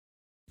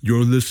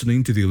You're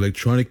listening to the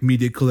Electronic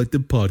Media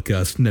Collective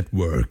Podcast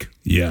Network.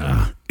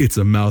 Yeah, it's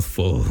a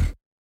mouthful.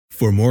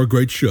 For more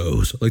great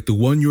shows like the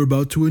one you're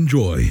about to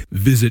enjoy,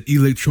 visit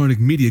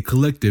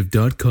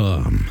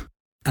electronicmediacollective.com.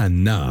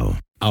 And now,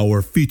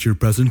 our feature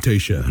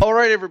presentation. All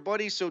right,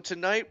 everybody. So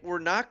tonight we're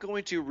not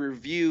going to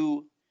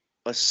review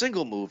a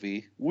single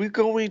movie. We're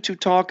going to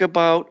talk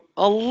about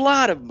a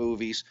lot of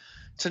movies.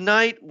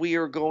 Tonight we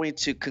are going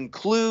to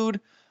conclude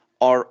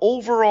our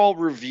overall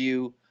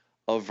review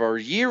of our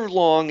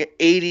year-long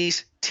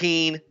 80s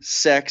teen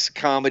sex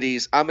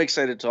comedies. I'm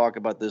excited to talk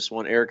about this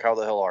one. Eric, how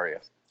the hell are you?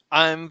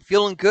 I'm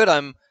feeling good.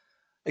 I'm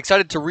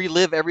excited to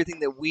relive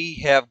everything that we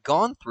have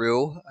gone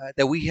through,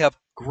 that we have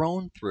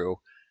grown through,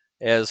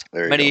 as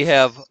There you many go.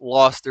 have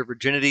lost their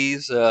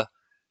virginities,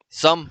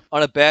 some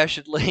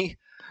unabashedly,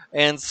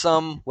 and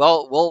some,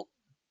 well,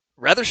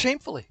 rather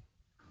shamefully.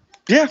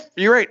 Yeah,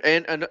 you're right.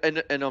 And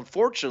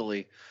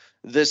unfortunately,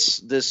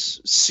 this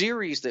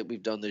series that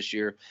we've done this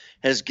year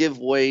has give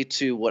way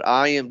to what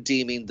I am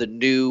deeming the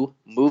new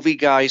movie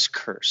guy's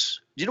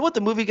curse. Do you know what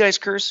the movie guy's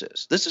curse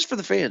is? This is for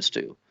the fans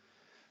too.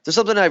 This is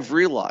something I've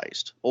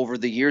realized over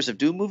the years of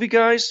doing movie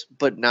guys,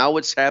 but now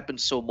it's happened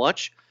so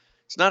much,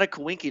 it's not a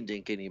coinky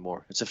dink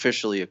anymore. It's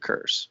officially a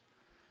curse.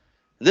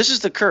 This is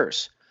the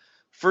curse.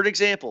 For an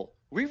example,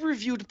 we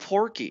reviewed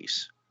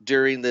Porky's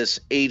during this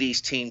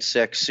 80s teen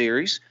sex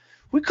series.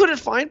 We couldn't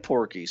find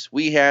Porky's.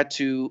 We had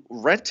to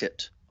rent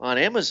it on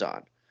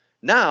Amazon.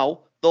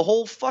 Now, the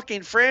whole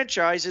fucking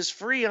franchise is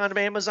free on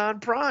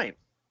Amazon Prime.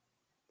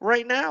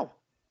 Right now.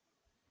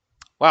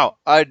 Wow,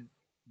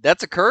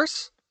 that's a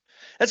curse?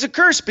 That's a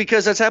curse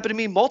because that's happened to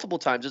me multiple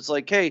times. It's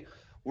like, hey,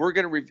 we're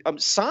going to review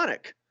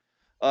Sonic.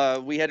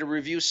 We had to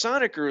review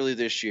Sonic early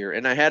this year,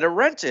 and I had to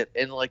rent it.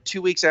 And like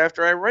 2 weeks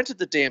after I rented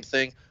the damn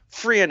thing,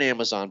 free on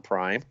Amazon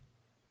Prime.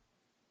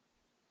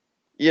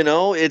 You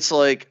know, it's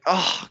like,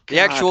 oh, God.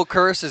 The actual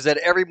curse is that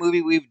every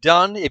movie we've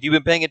done, if you've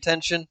been paying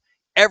attention,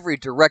 every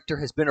director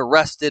has been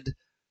arrested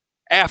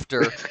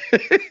after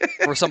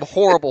for some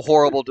horrible,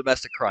 horrible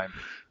domestic crime.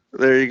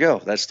 There you go.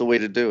 That's the way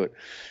to do it.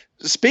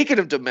 Speaking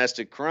of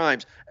domestic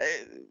crimes,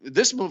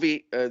 this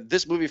movie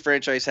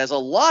franchise has a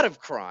lot of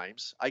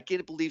crimes. I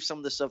can't believe some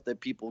of the stuff that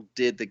people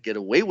did to get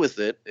away with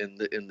it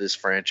in this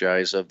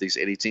franchise of these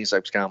 18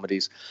 sex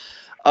comedies.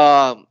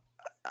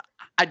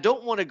 I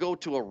don't want to go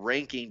to a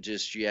ranking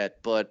just yet,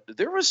 but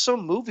there were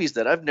some movies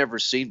that I've never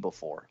seen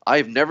before.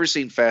 I've never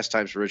seen Fast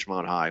Times at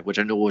Ridgemont High, which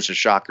I know was a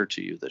shocker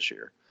to you this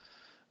year,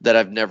 that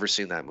I've never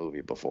seen that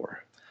movie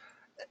before.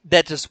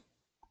 That just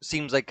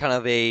seems like kind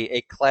of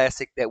a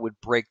classic that would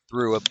break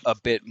through a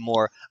bit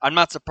more. I'm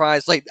not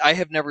surprised. Like, I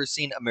have never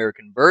seen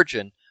American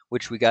Virgin,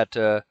 which we got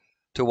to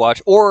watch,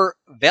 or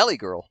Valley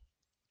Girl.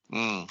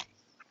 Mm.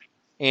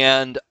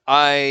 And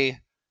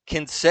I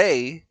can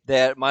say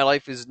that my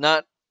life is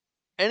not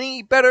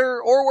any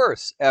better or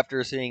worse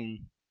after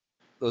seeing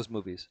those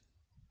movies.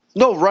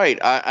 No, right.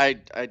 I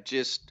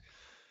just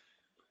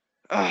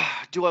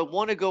do I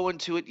want to go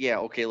into it? Yeah,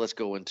 okay, let's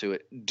go into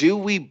it. Do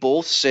we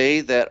both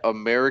say that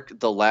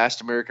the last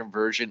American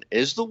Virgin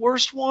is the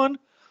worst one?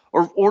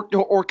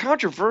 Or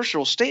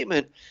controversial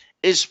statement,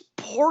 is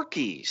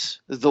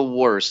Porky's the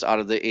worst out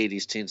of the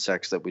 80s teen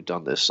sex that we've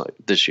done this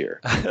year?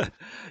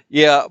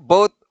 Yeah,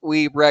 both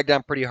we bragged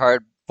on pretty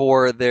hard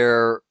for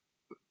their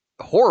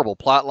horrible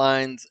plot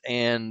lines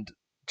and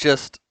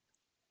just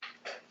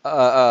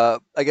I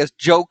guess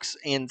jokes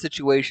and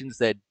situations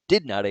that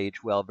did not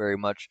age well very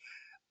much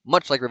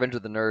like Revenge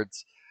of the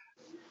Nerds.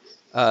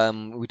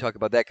 We talk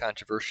about that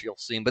controversial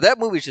scene, but that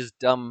movie's just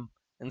dumb,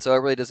 and so it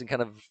really doesn't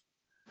kind of,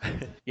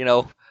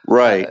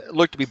 Right.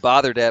 look to be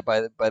bothered at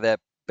by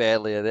that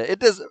badly. It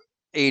does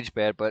age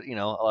bad, but a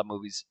lot of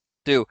movies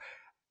do.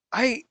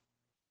 I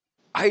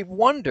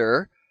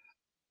wonder.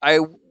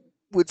 I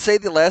would say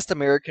The Last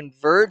American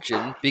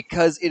Virgin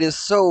because it is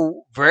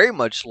so very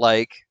much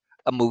like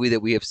a movie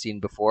that we have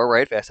seen before,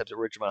 right? Fast Times at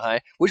Ridgemont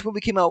High. Which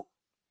movie came out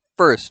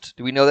first?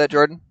 Do we know that,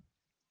 Jordan?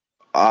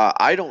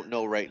 I don't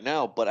know right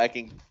now, but I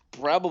can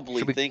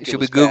probably think. Should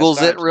we Google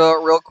it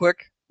real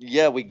quick?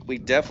 Yeah, we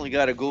definitely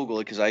got to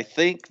Google it because I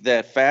think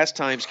that Fast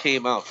Times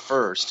came out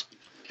first.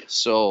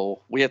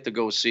 So we have to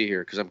go see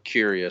here because I'm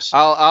curious.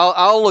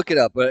 I'll look it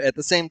up, but at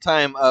the same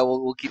time,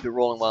 we'll keep it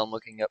rolling while I'm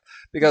looking up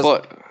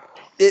because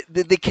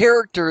the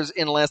characters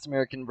in Last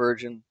American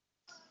Virgin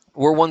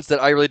were ones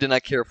that I really did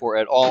not care for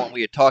at all, and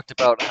we had talked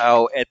about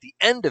how at the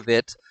end of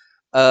it,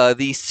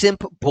 the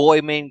simp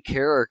boy main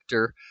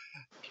character,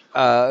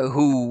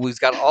 who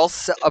got all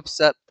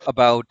upset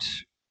about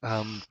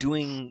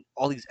doing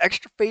all these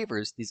extra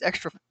favors, these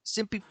extra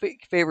simpy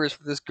favors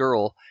for this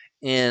girl,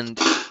 and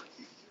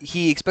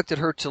he expected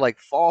her to like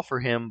fall for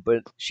him,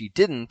 but she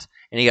didn't,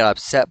 and he got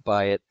upset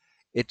by it.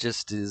 It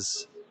just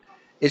is.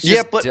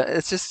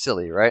 It's just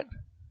silly, right?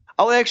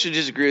 I'll actually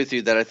disagree with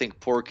you that I think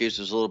Porky's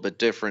is a little bit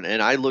different,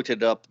 and I looked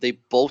it up. They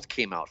both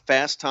came out.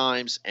 Fast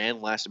Times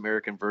and Last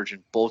American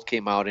Virgin both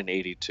came out in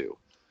 '82.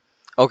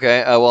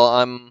 Okay,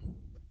 well,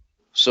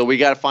 So we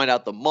got to find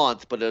out the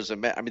month, but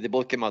they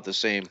both came out the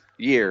same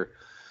year.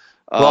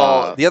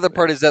 Well, the other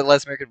part is that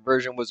Last American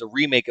Virgin was a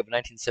remake of a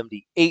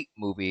 1978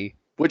 movie,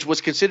 which was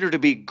considered to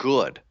be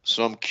good.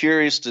 So I'm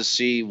curious to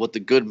see what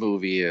the good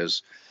movie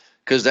is,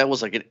 because that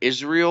was like an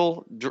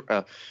Israel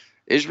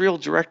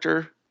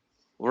director,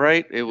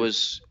 right? It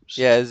was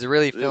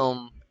Israeli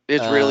film.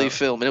 Israeli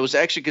film, and it was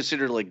actually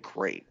considered like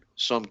great.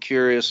 So I'm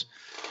curious.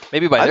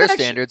 Maybe by their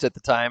standards at the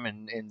time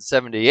in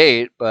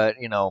 '78, but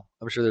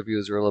I'm sure their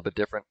views are a little bit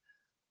different.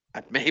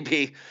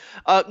 Maybe.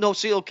 No,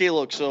 see, okay,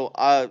 look. So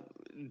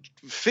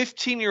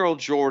 15-year-old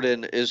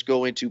Jordan is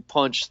going to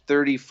punch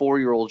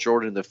 34-year-old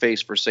Jordan in the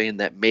face for saying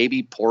that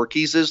maybe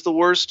Porky's is the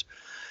worst,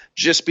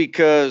 just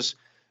because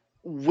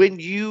when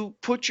you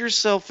put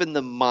yourself in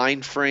the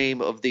mind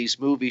frame of these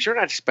movies, you're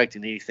not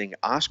expecting anything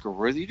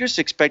Oscar-worthy. You're just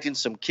expecting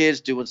some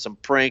kids doing some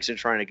pranks and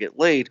trying to get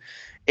laid.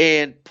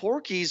 And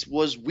Porky's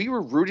we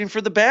were rooting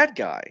for the bad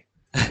guy,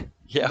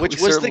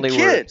 which was the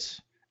kids.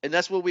 And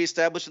that's what we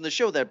established in the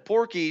show, that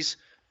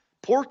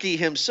Porky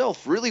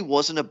himself really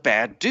wasn't a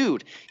bad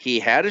dude. He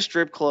had a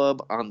strip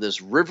club on this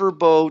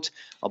riverboat.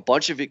 A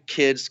bunch of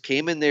kids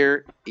came in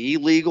there,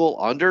 illegal,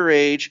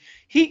 underage.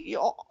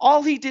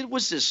 All he did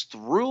was just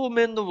threw them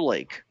in the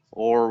lake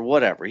or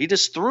whatever. He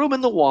just threw them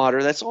in the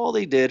water. That's all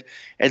they did.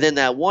 And then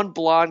that one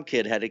blonde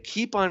kid had to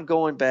keep on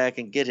going back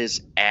and get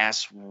his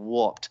ass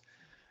whooped.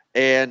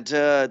 And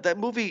that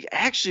movie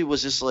actually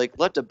was just like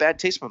left a bad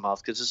taste in my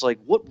mouth, because it's like,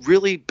 what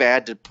really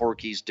bad did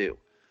Porky's do?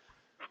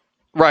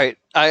 Right.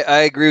 I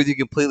agree with you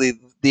completely.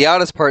 The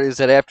oddest part is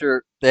that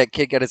after that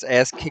kid got his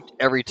ass kicked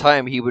every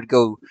time, he would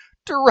go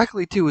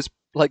directly to his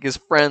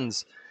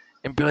friends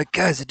and be like,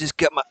 "Guys, I just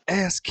got my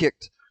ass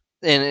kicked,"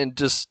 and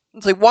just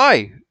it's like,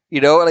 why?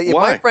 Like if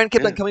my friend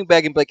kept on coming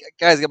back and be like,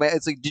 "Guys, I got my,"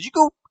 it's like, did you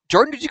go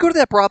to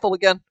that brothel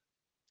again?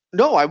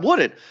 No, I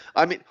wouldn't.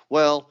 I mean,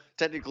 well,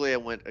 technically I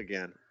went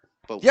again.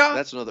 But yeah,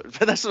 that's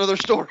another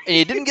story. And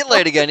you didn't get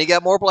laid again. You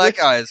got more black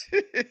eyes.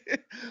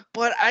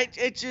 But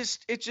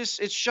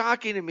it's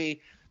shocking to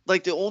me.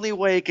 Like, the only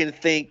way I can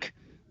think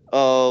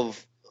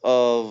of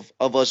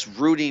us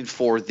rooting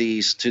for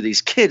these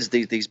kids,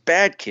 these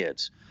bad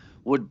kids,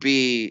 would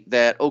be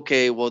that,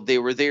 okay, well, they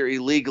were there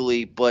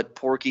illegally, but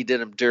Porky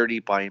did them dirty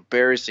by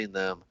embarrassing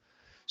them,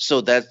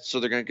 so they're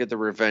gonna get the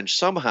revenge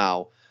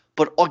somehow.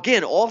 But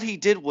again, all he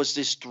did was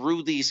just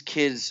threw these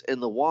kids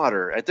in the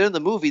water. At the end of the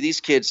movie, these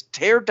kids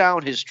tear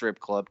down his strip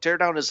club, tear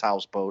down his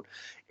houseboat,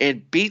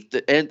 and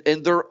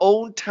and their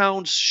own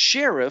town's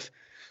sheriff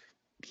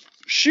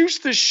shoots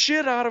the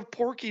shit out of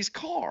Porky's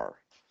car.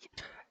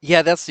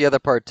 Yeah, that's the other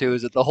part too,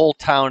 is that the whole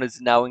town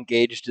is now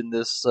engaged in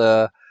this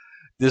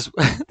this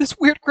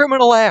weird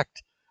criminal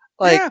act.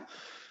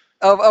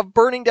 Of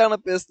burning down a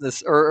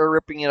business or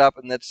ripping it up,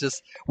 and that's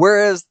just.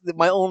 Whereas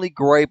my only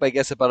gripe, I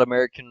guess, about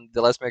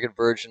the Last American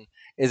Virgin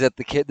is that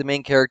the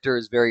main character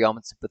is very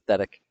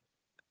unsympathetic.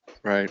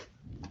 Right,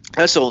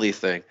 that's the only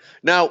thing.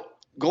 Now,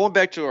 going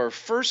back to our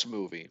first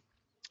movie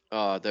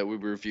that we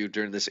reviewed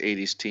during this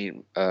 '80s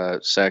teen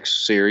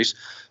sex series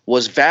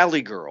was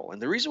Valley Girl,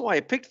 and the reason why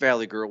I picked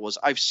Valley Girl was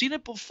I've seen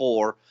it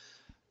before,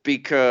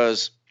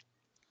 because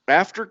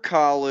after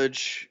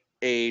college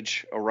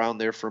age, around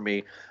there for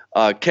me.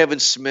 Kevin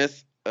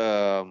Smith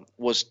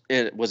was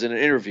in an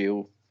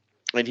interview,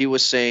 and he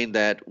was saying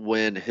that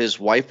when his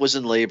wife was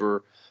in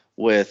labor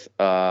with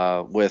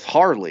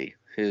Harley,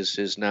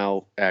 his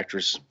now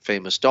actress,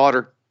 famous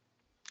daughter,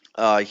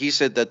 he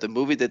said that the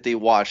movie that they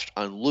watched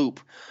on loop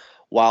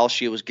while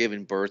she was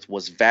giving birth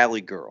was Valley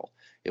Girl.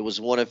 It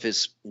was one of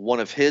his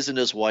and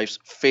his wife's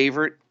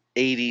favorite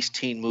 '80s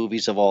teen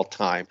movies of all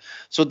time.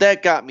 So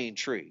that got me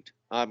intrigued.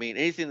 I mean,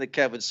 anything that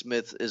Kevin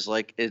Smith is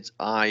like,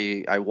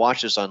 I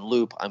watch this on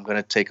loop, I'm going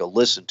to take a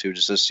listen to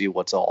just to see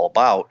what's all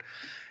about.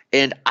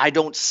 And I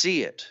don't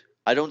see it.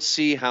 I don't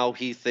see how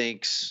he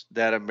thinks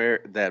that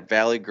that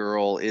Valley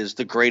Girl is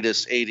the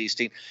greatest '80s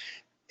teen.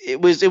 It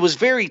was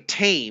very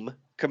tame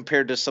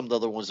compared to some of the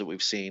other ones that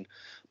we've seen,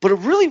 but it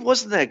really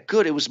wasn't that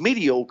good. It was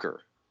mediocre.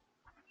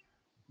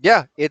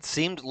 Yeah, it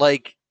seemed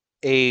like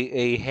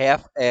a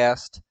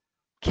half-assed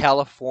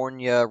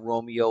California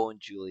Romeo and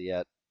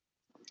Juliet.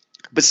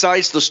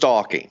 Besides the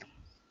stalking,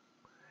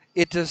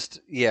 it just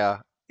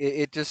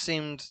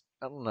seemed,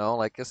 I don't know,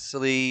 like a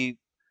silly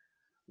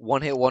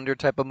one-hit wonder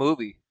type of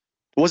movie.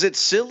 Was it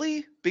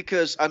silly?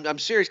 Because I'm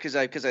serious, because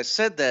I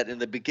said that in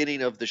the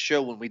beginning of the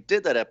show when we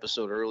did that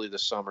episode early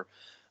this summer.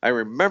 I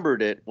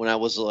remembered it when I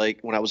was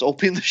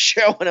opening the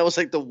show, and I was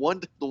like, the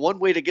one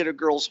way to get a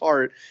girl's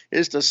heart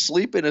is to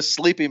sleep in a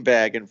sleeping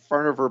bag in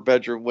front of her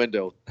bedroom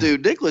window.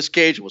 Dude, Nicolas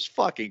Cage was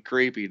fucking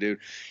creepy, dude.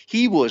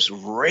 He was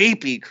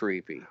rapey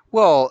creepy.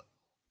 Well,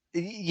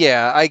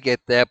 yeah, I get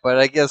that, but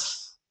I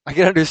guess I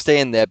can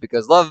understand that,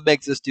 because love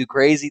makes us do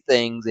crazy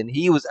things, and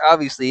he was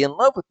obviously in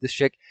love with this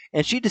chick,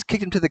 and she just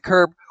kicked him to the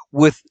curb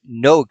with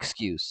no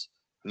excuse.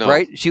 No.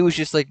 Right? She was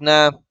just like,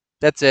 nah,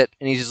 that's it.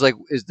 And he's just like,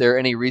 is there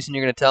any reason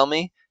you're going to tell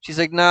me? She's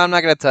like, no, I'm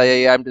not going to tell you.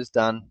 Yeah, I'm just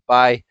done.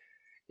 Bye.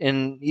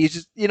 And he's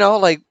just,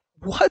 like,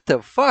 what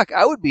the fuck?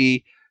 I would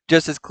be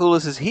just as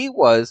clueless as he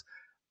was.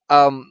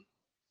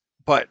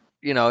 But,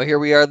 here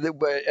we are,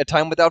 a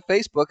time without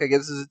Facebook. I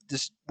guess this is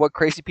just what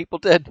crazy people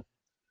did.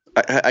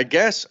 I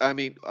guess. I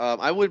mean,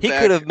 I went He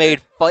back. could have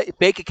made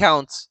fake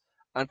accounts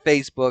on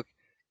Facebook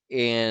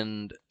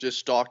and just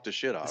stalked the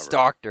shit out of her.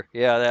 stalked her.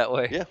 Yeah, that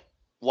way. Yeah.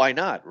 Why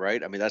not,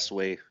 right? I mean, that's the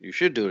way you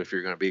should do it if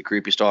you're going to be a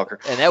creepy stalker.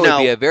 And that would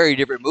be a very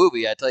different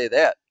movie, I tell you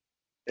that.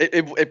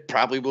 It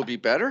probably will be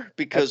better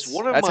because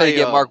that's how you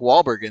get Mark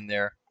Wahlberg in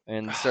there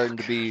and starting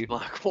to be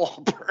Mark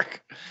Wahlberg.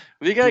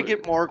 We got to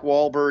get Mark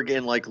Wahlberg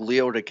and like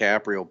Leo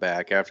DiCaprio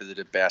back after they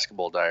did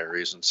Basketball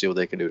Diaries and see what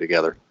they can do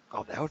together.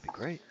 Oh, that would be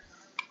great.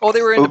 Oh,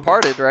 they were in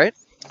Departed, right?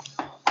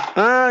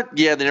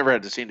 Yeah, they never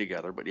had the scene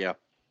together, but yeah.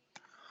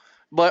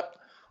 But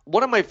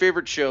one of my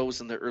favorite shows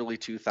in the early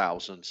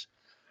 2000s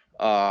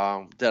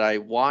that I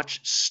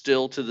watch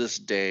still to this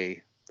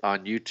day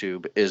on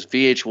YouTube is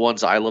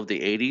VH1's I Love the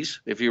 80s,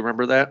 if you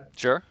remember that.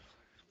 Sure.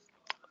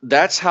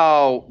 That's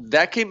how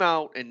that came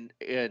out in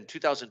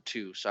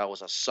 2002. So I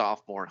was a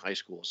sophomore in high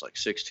school. It was like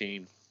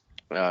 16,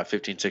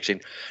 15,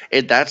 16.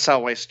 And that's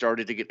how I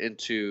started to get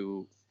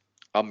into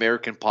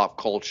American pop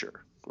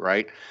culture,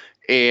 right?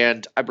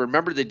 And I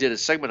remember they did a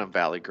segment on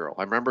Valley Girl.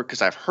 I remember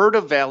because I've heard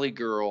of Valley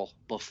Girl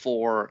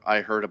before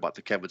I heard about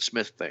the Kevin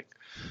Smith thing.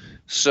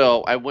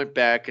 So I went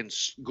back and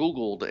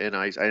Googled and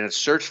I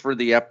searched for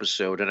the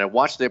episode and I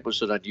watched the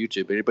episode on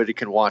YouTube. Anybody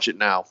can watch it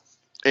now.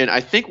 And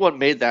I think what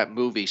made that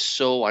movie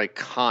so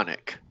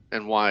iconic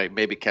and why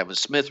maybe Kevin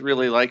Smith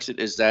really likes it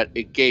is that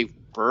it gave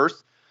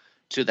birth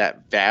to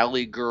that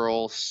Valley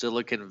Girl,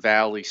 Silicon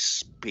Valley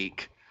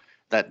speak,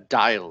 that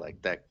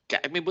dialect, that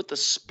got me with the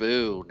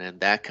spoon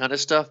and that kind of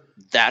stuff.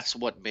 That's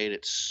what made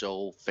it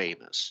so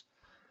famous,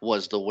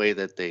 was the way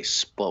that they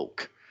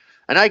spoke.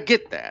 And I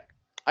get that.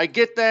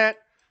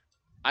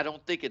 I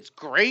don't think it's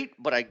great,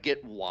 but I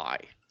get why.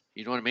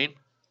 You know what I mean?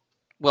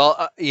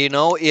 Well,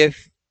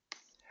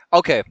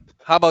 okay,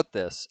 how about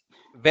this?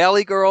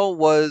 Valley Girl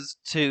was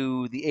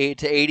to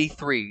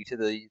 83 to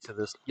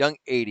the young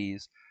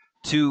 80s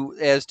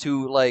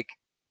to like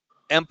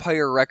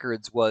Empire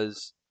Records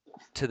was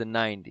to the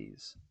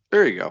 90s.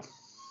 There you go.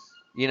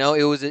 You know,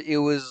 it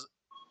was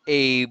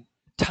a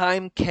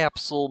time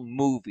capsule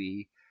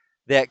movie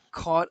that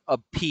caught a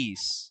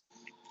piece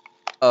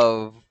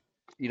of,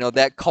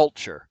 that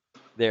culture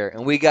there,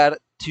 and we got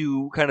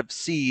to kind of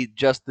see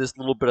just this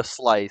little bit of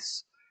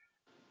slice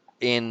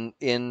in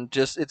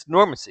just its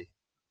normacy.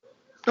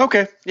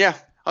 Okay, yeah,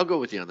 I'll go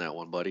with you on that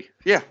one, buddy.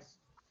 Yeah,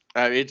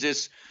 it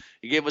just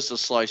you gave us a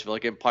slice of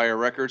like Empire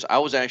Records. I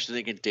was actually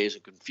thinking Dazed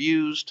and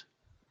Confused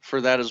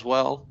for that as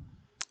well.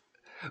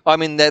 I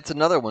mean, that's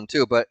another one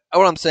too. But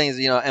what I'm saying is,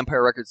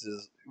 Empire Records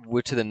is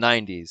to the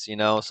 '90s.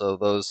 So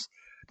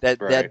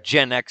that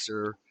Gen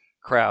Xer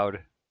crowd,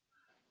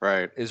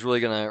 right, is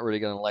really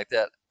gonna like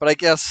that. But I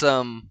guess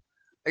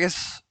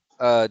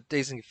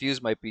Dazed and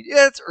Confused might be.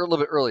 Yeah, it's a little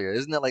bit earlier,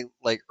 isn't it?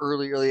 Like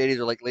early '80s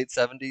or like late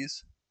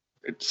 '70s.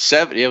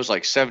 It was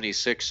like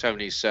 76,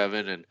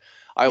 77, and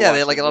they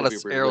had like a lot of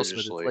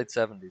Aerosmith. Late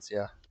 '70s,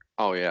 yeah.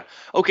 Oh yeah.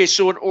 Okay,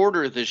 so in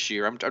order this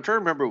year, I'm trying to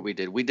remember what we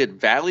did. We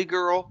did Valley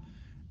Girl,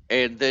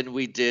 and then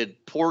we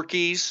did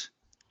Porky's,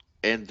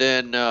 and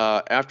then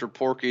after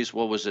Porky's,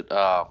 what was it?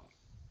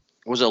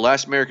 Was it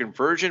Last American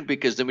Virgin?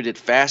 Because then we did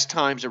Fast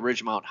Times at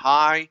Ridgemont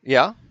High.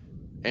 Yeah.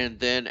 And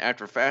then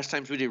after Fast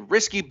Times, we did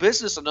Risky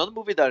Business, another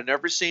movie that I'd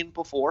never seen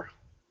before.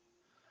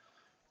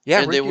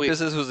 Yeah, Risky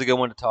Business was a good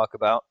one to talk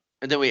about.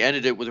 And then we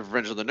ended it with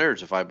Revenge of the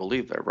Nerds, if I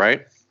believe that,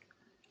 right?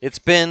 It's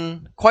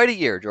been quite a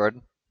year,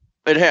 Jordan.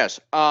 It has.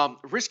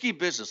 Risky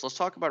Business. Let's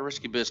talk about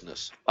Risky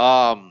Business.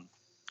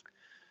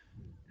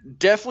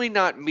 Definitely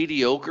not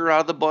mediocre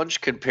out of the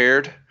bunch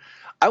compared.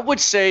 I would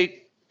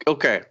say,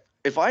 okay,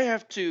 if I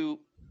have to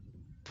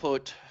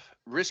put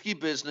Risky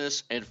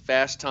Business and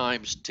Fast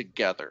Times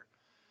together,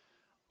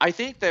 I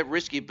think that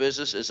Risky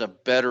Business is a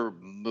better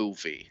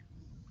movie.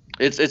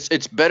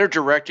 It's better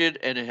directed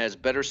and it has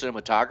better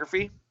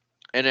cinematography.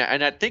 And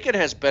I think it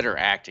has better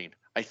acting.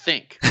 I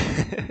think.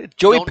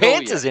 Joey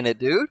Pants is in it,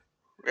 dude.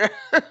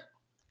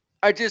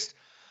 I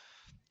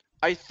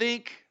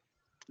think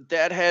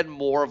that had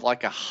more of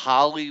like a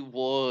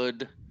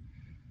Hollywood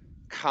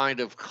kind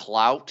of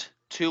clout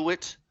to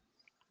it.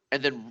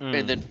 And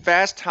then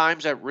Fast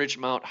Times at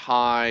Ridgemont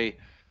High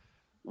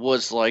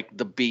was like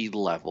the B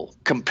level,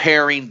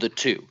 comparing the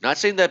two. Not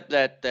saying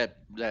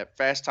that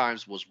Fast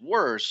Times was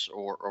worse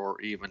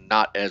or even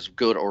not as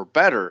good or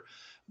better,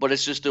 but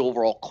it's just the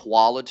overall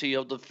quality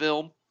of the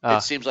film.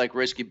 It seems like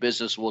Risky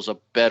Business was a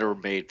better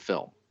made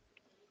film.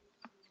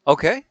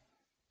 Okay.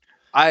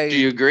 Do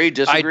you agree?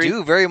 Disagree? I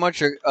do very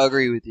much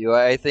agree with you.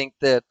 I think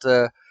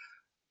that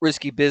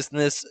Risky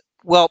Business,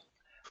 well,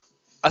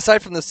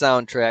 aside from the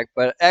soundtrack,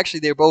 but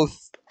actually they're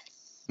both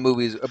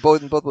movies.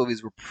 Both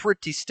movies were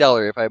pretty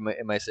stellar, if I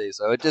may say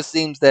so. It just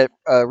seems that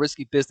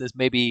Risky Business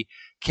maybe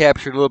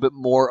captured a little bit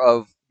more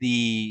of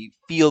the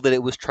feel that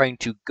it was trying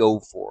to go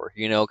for.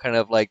 Kind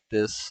of like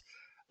this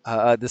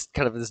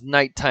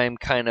nighttime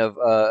kind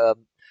of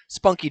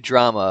spunky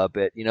drama a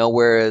bit.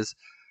 Whereas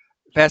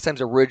Fast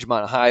Times at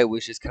Ridgemont High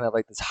was just kind of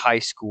like this high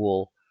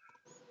school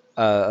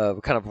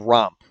kind of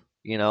romp.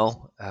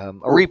 A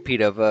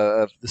repeat of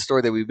the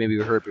story that we maybe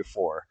heard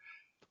before.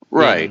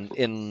 Right.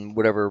 in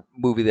whatever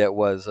movie that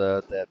was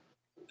that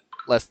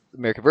Last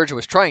American Virgin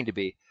was trying to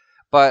be.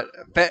 But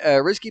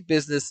Risky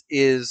Business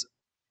is,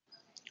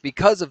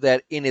 because of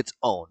that, in its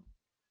own.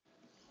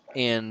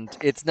 And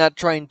it's not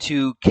trying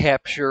to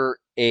capture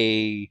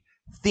a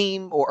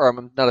theme,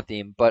 or not a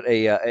theme, but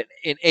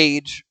an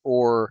age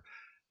or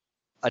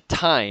a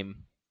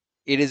time.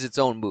 It is its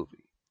own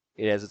movie.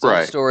 It has its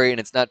own story, and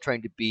it's not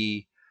trying to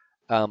be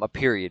a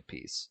period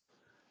piece.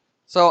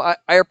 So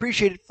I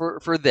appreciate it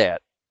for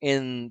that.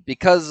 And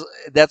because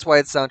that's why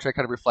its soundtrack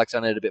kind of reflects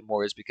on it a bit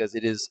more, is because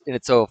it is in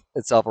itself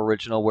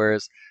original,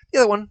 whereas the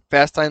other one,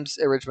 Fast Times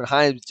at Ridgemont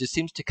High, just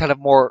seems to kind of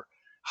more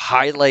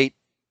highlight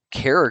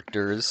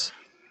characters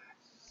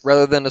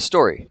rather than a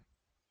story.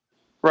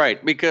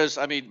 Right, because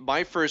I mean,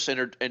 my first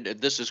and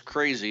this is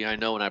crazy, I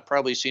know, and I've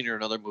probably seen her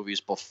in other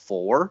movies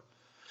before,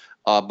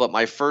 but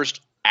my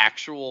first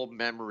actual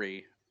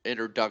memory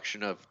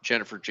introduction of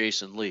Jennifer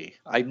Jason Leigh,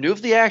 I knew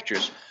of the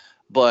actress,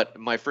 but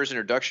my first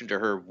introduction to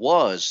her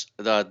was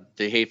the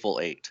Hateful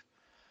Eight.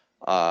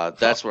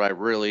 That's what I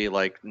really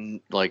like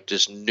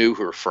just knew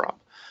her from,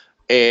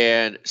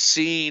 and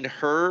seeing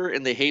her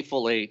in the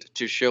Hateful Eight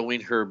to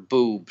showing her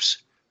boobs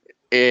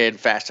in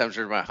Fast Times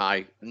at Ridgemont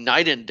High,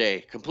 night and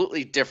day,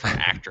 completely different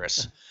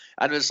actress.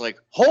 I was like,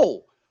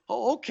 oh,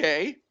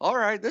 okay, all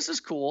right, this is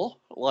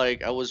cool.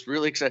 Like, I was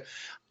really excited.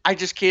 I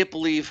just can't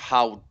believe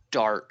how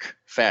dark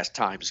Fast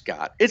Times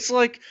got. It's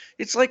like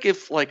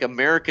if like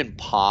American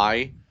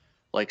Pie,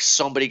 like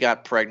somebody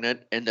got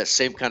pregnant and that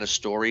same kind of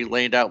story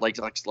laid out, like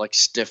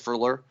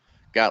Stifler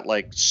got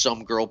like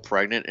some girl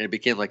pregnant and it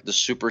became like the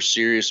super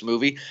serious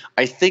movie.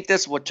 I think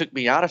that's what took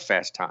me out of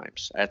Fast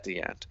Times at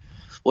the end,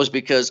 was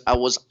because I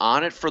was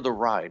on it for the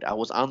ride. I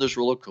was on this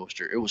roller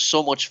coaster. It was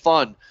so much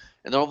fun,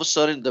 and then all of a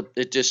sudden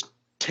it just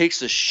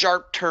takes a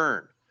sharp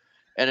turn.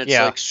 And it's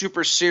like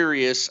super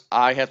serious.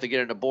 I have to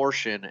get an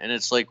abortion. And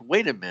it's like,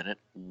 wait a minute.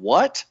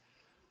 What?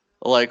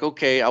 Like,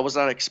 okay, I was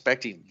not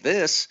expecting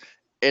this.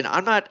 And I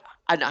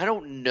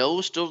don't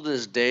know still to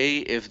this day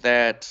if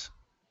that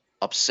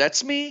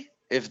upsets me,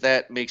 if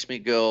that makes me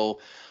go,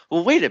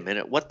 well, wait a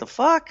minute. What the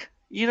fuck?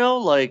 You know,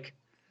 like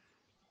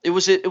it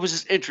was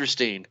just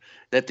interesting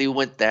that they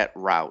went that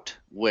route,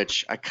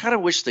 which I kind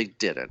of wish they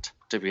didn't,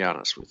 to be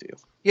honest with you.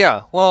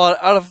 Yeah. Well,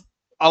 out of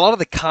a lot of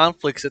the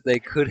conflicts that they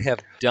could have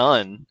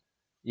done,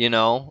 you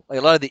know, like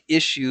a lot of the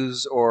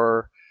issues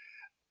or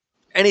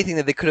anything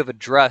that they could have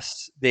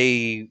addressed,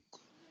 they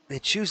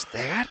choose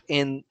that,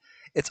 and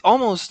it's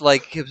almost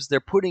like because they're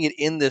putting it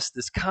in this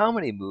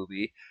comedy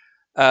movie.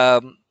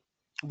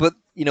 But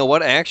you know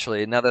what?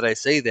 Actually, now that I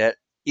say that,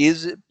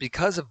 is it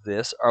because of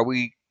this?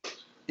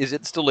 Is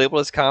it still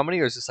labeled as comedy,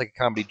 or is this like a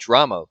comedy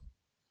drama?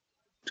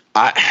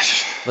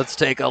 Let's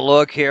take a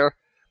look here.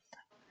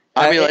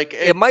 I mean, like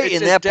it might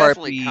in that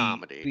part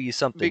be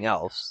something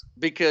else.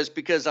 Because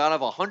out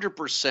of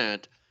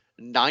 100%,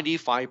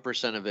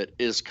 95% of it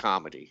is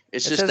comedy.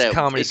 It says that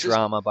comedy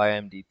drama by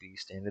IMDb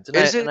standards.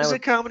 Is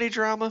it comedy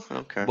drama?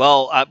 Okay.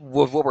 Well,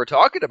 with what we're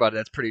talking about,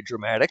 that's pretty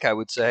dramatic, I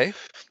would say.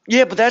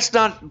 Yeah, but that's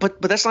not.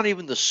 But that's not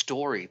even the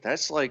story.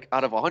 That's like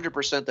out of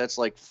 100%, that's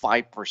like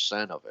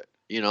 5% of it.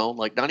 You know,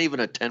 like not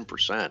even a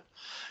 10%.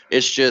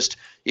 It's just,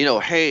 you know,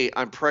 hey,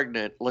 I'm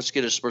pregnant. Let's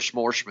get a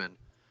smorshman.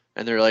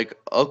 And they're like,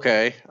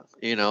 okay,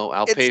 you know,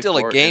 I'll pay for it. It's still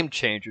a game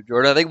changer,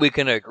 Jordan. I think we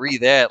can agree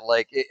that.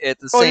 Like, at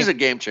the same, he's a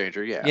game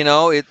changer, yeah. You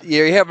know,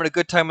 you're having a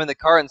good time in the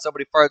car and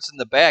somebody farts in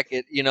the back.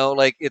 You know,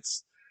 like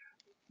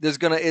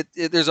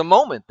there's a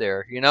moment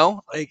there. You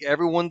know, like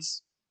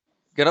everyone's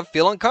gonna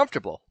feel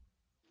uncomfortable.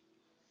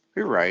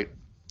 You're right.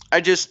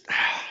 I guess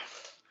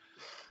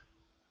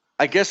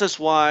that's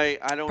why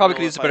I don't probably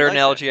could use a better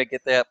analogy. I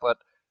get that, but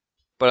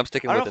I'm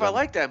sticking with it. I don't know if I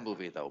like that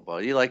movie though,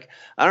 buddy. Like,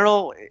 I don't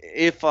know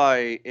if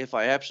I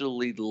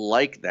absolutely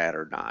like that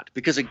or not.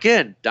 Because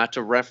again, not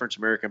to reference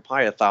American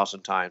Pie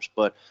 1,000 times,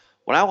 but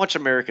when I watch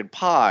American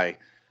Pie,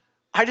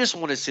 I just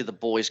want to see the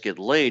boys get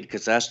laid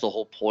because that's the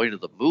whole point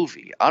of the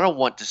movie. I don't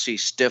want to see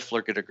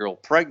Stifler get a girl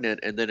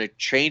pregnant and then it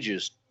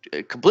changes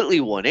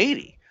completely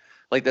 180.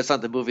 Like, that's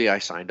not the movie I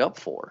signed up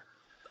for.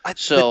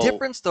 The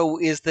difference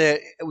though is that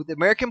with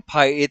American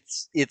Pie,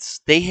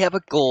 it's they have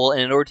a goal,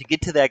 and in order to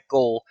get to that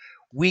goal,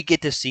 we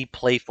get to see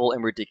playful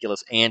and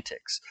ridiculous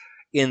antics.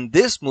 In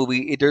this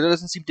movie, there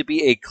doesn't seem to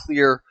be a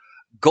clear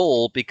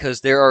goal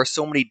because there are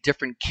so many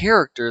different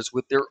characters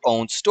with their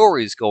own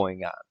stories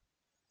going on.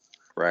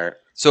 Right.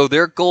 So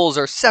their goals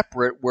are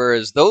separate,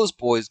 whereas those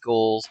boys'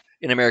 goals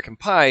in American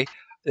Pie,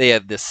 they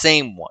have the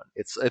same one.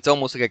 It's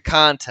almost like a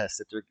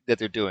contest that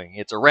they're doing.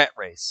 It's a rat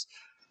race.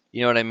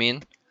 You know what I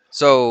mean?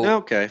 So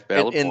okay,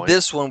 valid in point.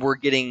 this one, we're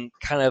getting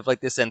kind of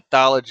like this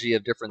anthology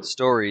of different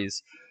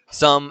stories.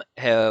 Some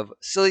have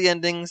silly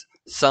endings,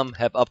 some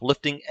have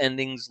uplifting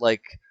endings,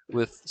 like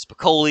with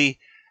Spicoli,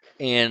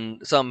 and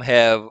some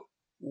have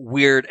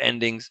weird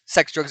endings.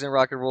 Sex, drugs, and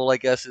rock and roll, I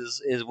guess,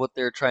 is what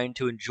they're trying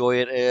to enjoy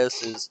it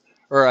as,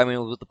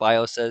 what the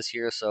bio says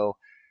here. So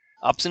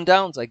ups and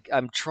downs.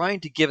 I'm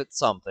trying to give it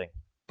something,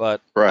 but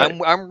right.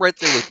 I'm right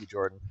there with you,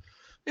 Jordan.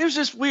 It was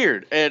just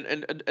weird,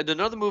 and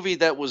another movie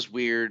that was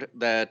weird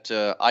that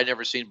I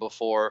never seen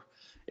before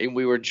and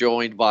we were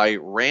joined by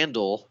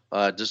Randall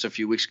just a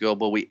few weeks ago,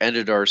 but we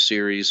ended our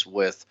series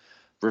with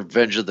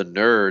Revenge of the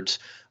Nerds.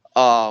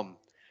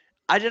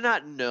 I did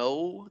not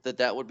know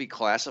that would be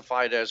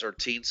classified as our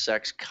teen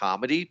sex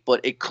comedy,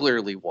 but it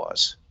clearly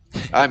was.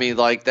 I mean,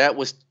 like, that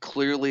was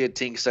clearly a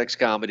teen sex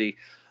comedy.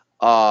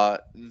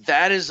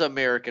 That is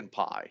American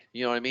Pie.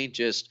 You know what I mean?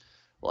 Just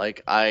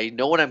like, I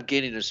know what I'm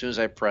getting as soon as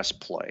I press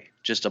play.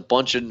 Just a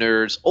bunch of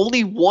nerds.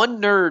 Only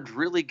one nerd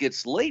really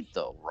gets laid,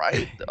 though,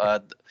 right?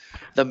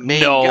 The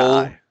main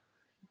guy.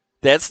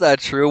 That's not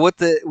true. What's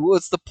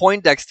the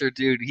Poindexter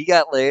dude? He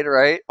got laid,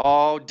 right?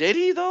 Oh, did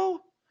he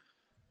though?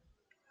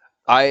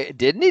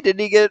 Didn't he? Didn't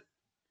he get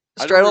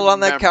straddled on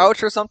that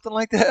couch or something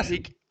like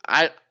that?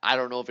 I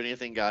don't know if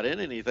anything got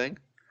in anything.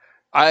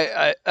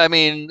 I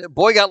mean,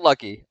 boy got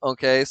lucky.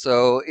 Okay,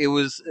 so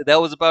that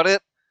was about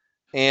it.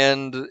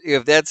 And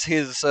if that's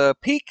his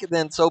peak,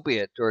 then so be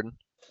it, Jordan.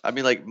 I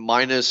mean, like,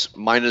 minus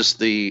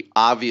the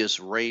obvious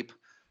rape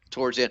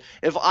towards the end.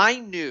 If I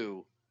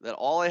knew that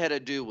all I had to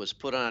do was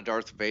put on a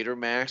Darth Vader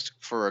mask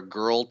for a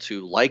girl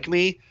to like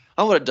me,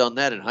 I would have done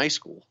that in high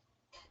school.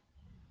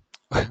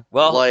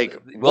 Well,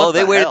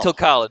 they waited till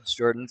college,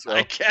 Jordan. So.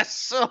 I guess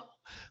so.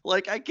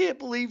 Like, I can't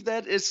believe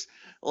that is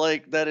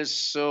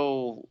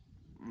so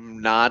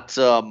not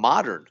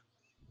modern.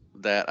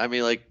 That, I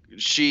mean, like,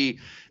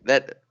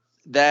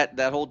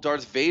 that whole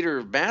Darth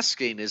Vader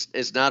masking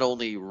is not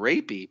only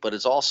rapey, but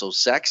it's also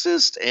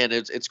sexist, and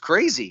it's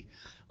crazy.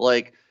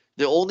 Like,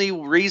 the only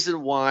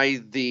reason why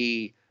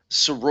the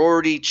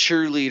sorority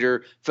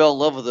cheerleader fell in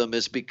love with him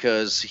is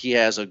because he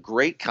has a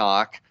great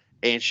cock,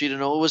 and she didn't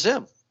know it was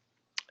him.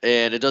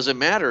 And it doesn't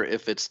matter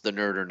if it's the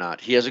nerd or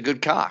not. He has a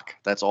good cock.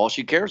 That's all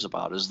she cares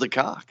about is the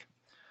cock.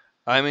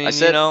 I mean,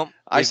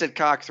 I said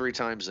cock 3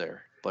 times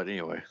there, but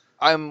anyway.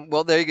 There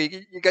you go.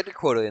 You got your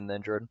quota in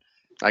then, Jordan.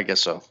 I guess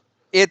so.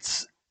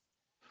 It's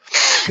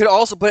could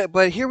also,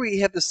 but here we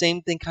have the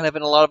same thing kind of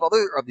in a lot of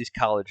other of these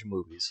college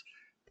movies.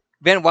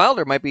 Van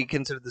Wilder might be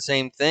considered the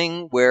same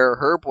thing, where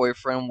Tara Reid's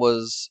boyfriend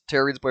was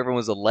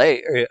a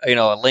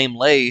lame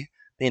lay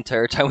the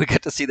entire time. We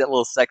got to see that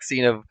little sex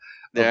scene of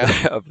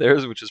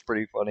theirs, which is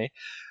pretty funny.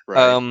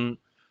 Right.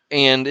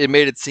 And it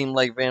made it seem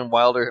like Van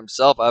Wilder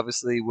himself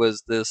obviously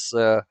was this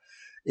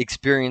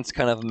experienced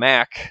kind of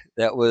Mac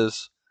that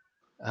was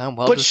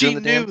but just she doing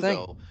the damn knew thing.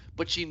 though.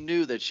 But she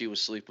knew that she was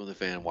sleeping with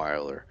Van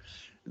Wilder.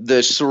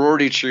 The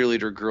sorority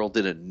cheerleader girl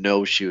didn't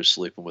know she was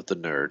sleeping with the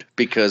nerd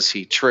because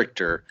he tricked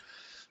her.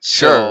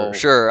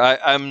 Sure.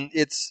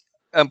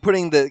 I'm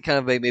putting the kind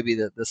of maybe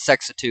the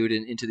sexitude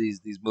into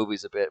these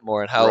movies a bit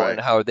more, and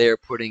how they're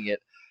putting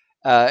it.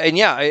 And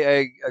yeah,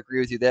 I agree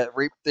with you. That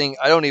rape thing,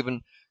 I don't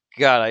even.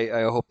 God,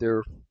 I hope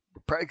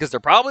because there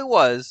probably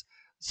was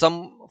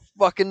some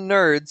fucking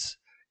nerds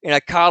in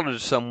a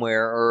college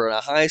somewhere or in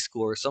a high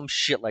school or some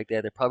shit like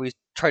that. They probably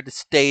tried to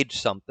stage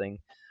something,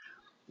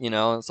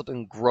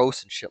 something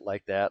gross and shit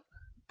like that.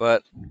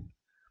 But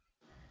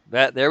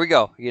there we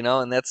go,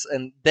 and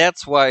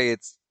that's why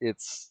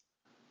it's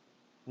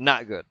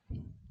not good.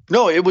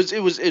 No,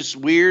 it's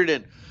weird,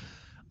 and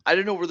I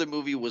didn't know where the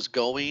movie was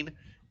going,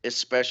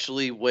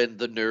 especially when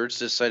the nerds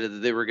decided that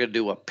they were going to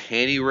do a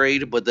panty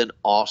raid, but then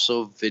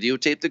also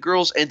videotape the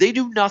girls, and they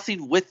do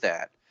nothing with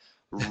that,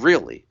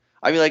 really.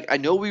 I mean, like, I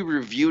know we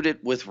reviewed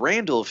it with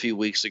Randall a few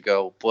weeks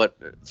ago, but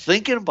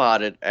thinking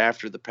about it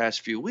after the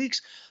past few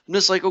weeks, I'm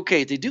just like,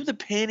 okay, they do the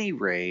panty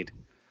raid,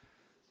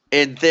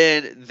 and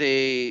then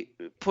they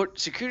put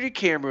security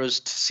cameras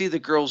to see the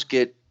girls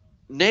get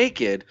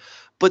naked,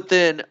 but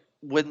then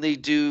when they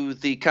do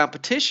the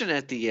competition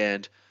at the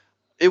end,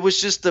 it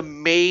was just the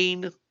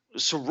main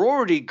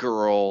sorority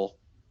girl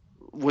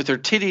with her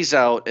titties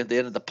out at the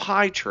end of the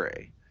pie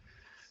tray.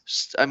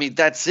 I mean,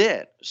 that's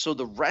it. So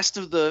the rest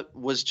of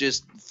was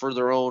just for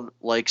their own,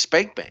 like,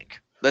 spank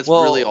bank. That's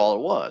really all it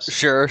was.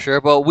 Sure.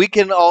 But we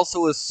can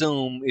also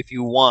assume, if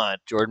you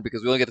want, Jordan,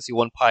 because we only get to see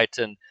one pie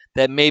tin,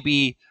 that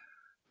maybe,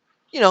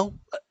 I'm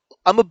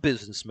a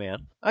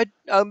businessman. I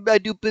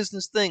do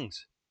business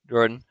things,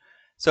 Jordan.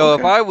 So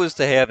If I was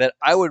to have it,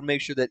 I would make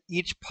sure that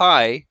each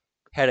pie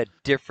had a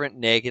different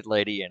naked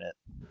lady in it.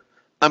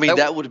 I mean,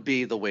 that would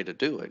be the way to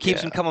do it.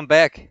 Keeps them coming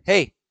back.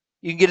 Hey,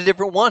 you can get a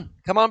different one.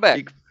 Come on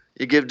back.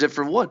 You get a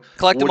different one.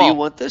 Collect them all. What do you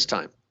want this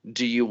time?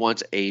 Do you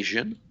want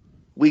Asian?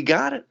 We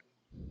got it.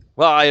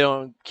 Well, I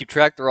don't keep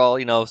track. They're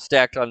all,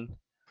 stacked on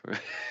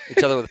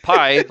each other with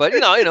pie, but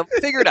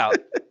figure it out.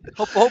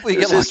 Hopefully you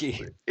get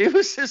lucky. It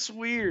was just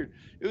weird.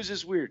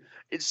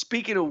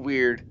 Speaking of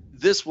weird,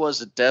 this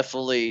was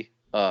definitely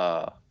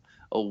a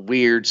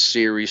weird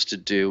series to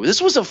do.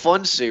 This was a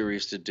fun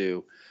series to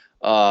do.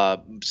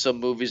 Some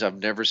movies I've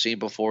never seen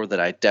before that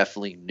I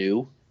definitely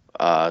knew.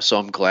 So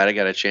I'm glad I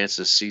got a chance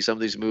to see some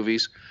of these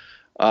movies.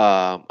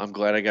 I'm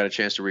glad I got a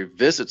chance to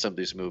revisit some of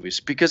these movies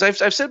because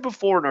I've said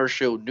before in our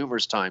show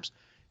numerous times,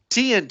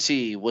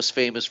 TNT was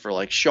famous for,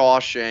 like,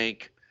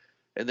 Shawshank,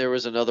 and there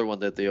was another one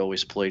that they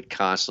always played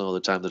constantly all the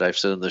time that I've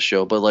said in the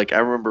show. But, like, I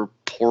remember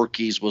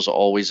Porky's was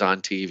always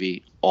on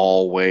TV,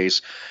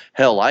 always.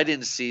 Hell, I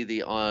didn't see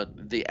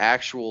the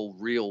actual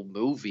real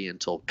movie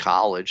until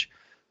college.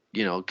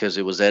 because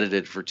it was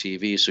edited for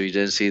TV, so you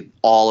didn't see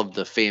all of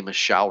the famous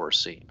shower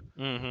scene.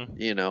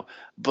 Mm-hmm.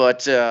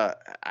 But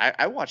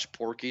I watched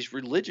Porky's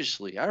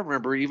religiously. I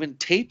remember even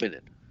taping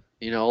it.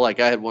 Like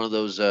I had one of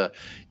those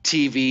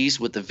TVs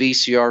with the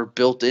VCR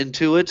built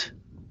into it,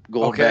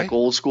 going Okay. back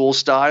old school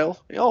style.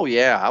 Oh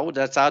yeah, I would.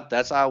 That's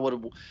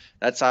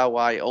how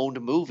I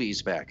owned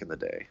movies back in the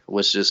day.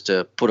 Was just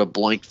to put a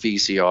blank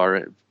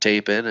VCR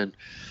tape in, and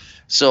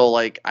so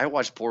like I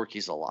watched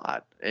Porky's a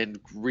lot.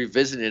 And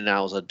revisiting it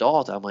now as an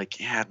adult, I'm like,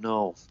 yeah,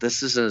 no,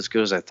 this isn't as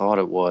good as I thought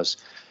it was.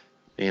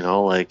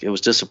 Like it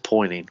was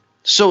disappointing.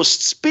 So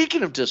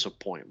speaking of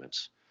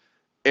disappointments,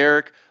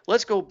 Eric,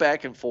 let's go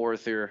back and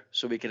forth here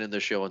so we can end the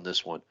show on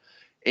this one.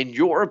 In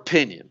your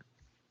opinion,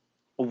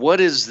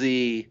 what is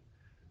the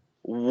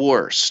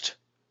worst?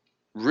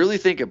 Really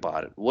think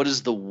about it. What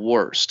is the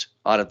worst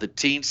out of the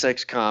teen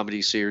sex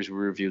comedy series we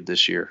reviewed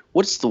this year?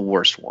 What's the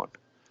worst one?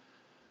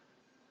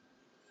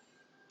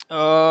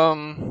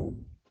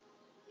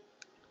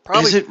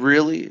 Probably. Is it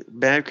really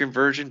Bad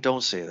Conversion?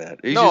 Don't say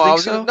that. No, I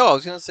was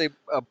gonna say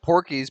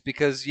Porky's,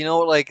 because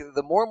like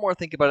the more and more I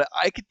think about it,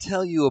 I could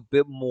tell you a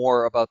bit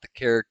more about the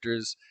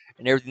characters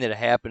and everything that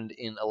happened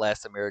in A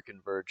Last American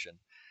Virgin.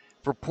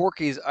 For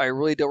Porky's, I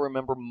really don't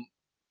remember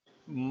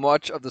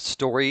much of the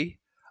story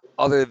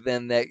other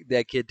than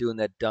that kid doing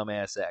that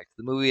dumbass act.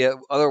 The movie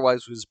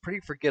otherwise was pretty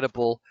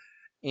forgettable,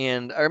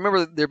 and I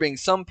remember there being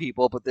some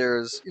people, but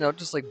there's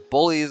just like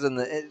bullies, and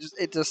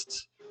it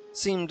just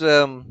seemed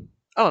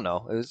I don't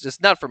know, it was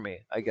just not for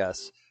me, I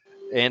guess.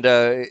 And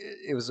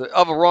it was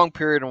of a wrong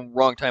period and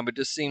wrong time. It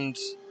just seemed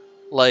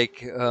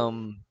like a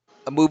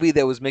movie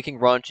that was making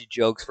raunchy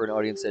jokes for an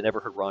audience that never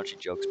heard raunchy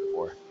jokes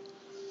before.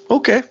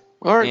 Okay,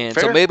 all right, and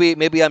fair. So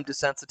maybe I'm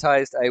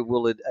desensitized. I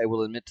will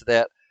admit to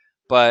that.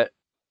 But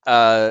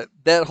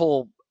that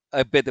whole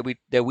bit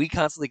that we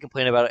constantly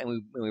complain about it,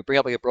 and we bring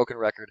up like a broken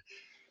record,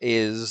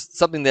 is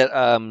something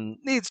that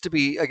needs to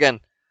be,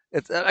 again.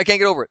 I can't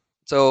get over it.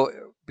 So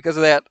because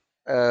of that,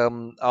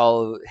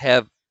 I'll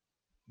have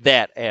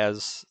that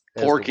as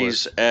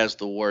Porky's as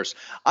the worst.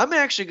 I'm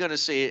actually going to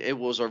say it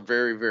was our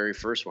very, very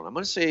first one. I'm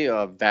going to say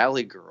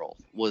Valley Girl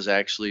was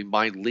actually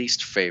my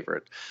least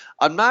favorite.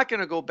 I'm not going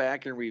to go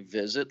back and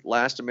revisit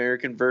Last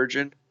American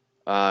Virgin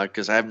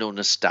because I have no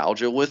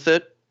nostalgia with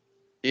it.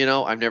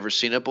 I've never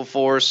seen it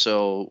before,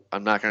 so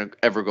I'm not going to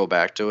ever go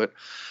back to it.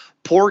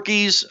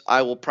 Porky's,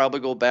 I will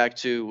probably go back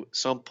to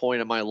some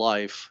point in my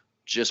life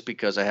just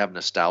because I have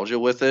nostalgia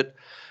with it.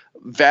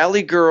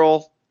 Valley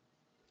Girl,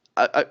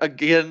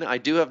 again, I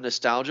do have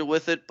nostalgia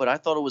with it, but I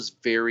thought it was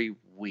very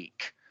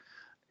weak.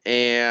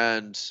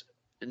 And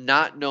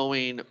not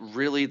knowing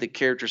really the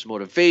character's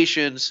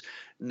motivations,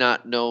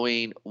 not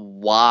knowing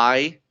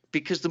why,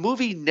 because the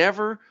movie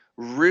never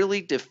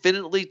really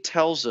definitively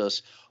tells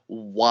us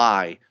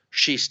why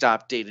she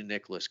stopped dating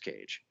Nicolas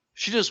Cage.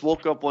 She just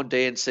woke up one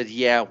day and said,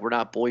 yeah, we're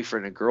not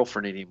boyfriend and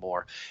girlfriend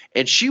anymore.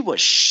 And she was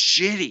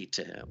shitty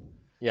to him.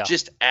 Yeah.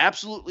 Just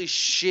absolutely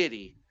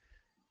shitty.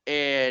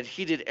 And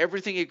he did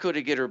everything he could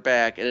to get her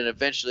back. And then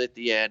eventually at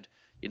the end,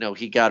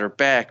 he got her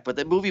back. But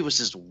that movie was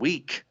just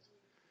weak.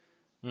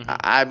 Mm-hmm.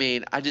 I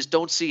mean, I just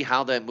don't see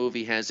how that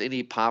movie has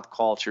any pop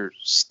culture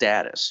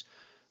status.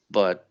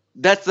 But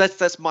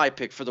that's my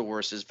pick for the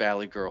worst is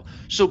Valley Girl.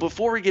 So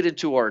before we get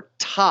into our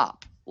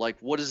top, like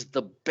what is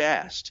the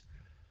best,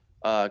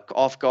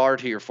 off guard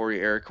here for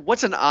you, Eric,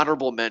 what's an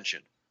honorable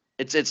mention?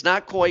 It's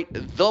not quite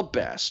the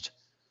best,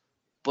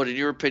 but in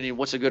your opinion,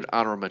 what's a good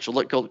honorable mention?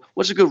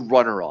 What's a good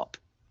runner-up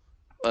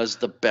as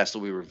the best that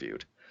we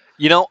reviewed?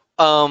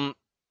 I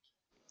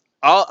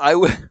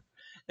would,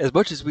 as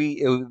much as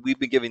we've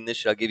been giving this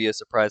shit, I'll give you a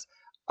surprise.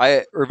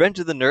 Revenge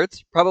of the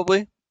Nerds,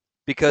 probably,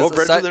 because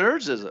Revenge of the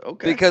Nerds is it?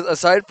 Okay. Because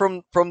aside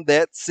from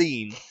that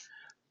scene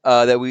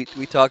that we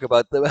talk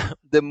about,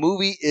 the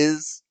movie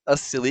is a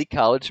silly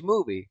college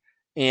movie,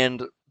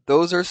 and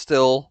those are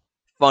still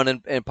fun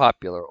and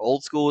popular.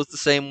 Old School is the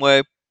same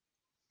way,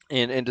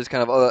 and just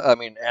kind of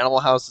Animal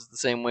House is the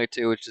same way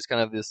too. It's just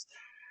kind of this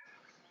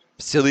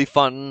silly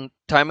fun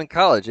time in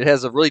college. It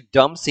has a really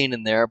dumb scene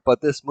in there,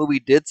 but this movie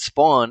did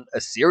spawn a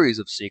series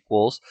of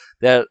sequels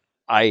that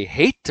I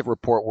hate to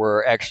report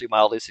were actually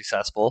mildly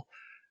successful,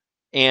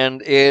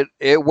 and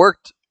it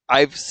worked.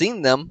 I've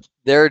seen them.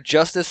 They're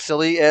just as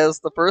silly as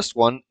the first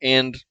one,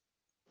 and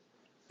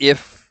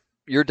if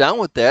you're down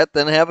with that,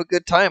 then have a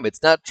good time.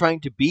 It's not trying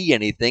to be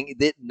anything.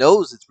 It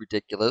knows it's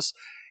ridiculous.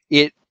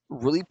 It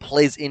really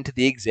plays into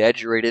the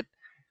exaggerated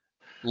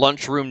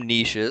lunchroom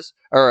niches,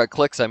 or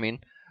cliques, I mean,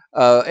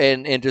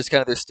 and just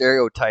kind of their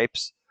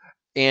stereotypes.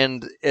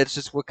 And it's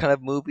just what kind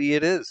of movie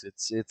it is.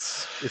 It's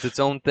its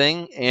own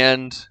thing,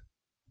 and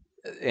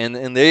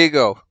there you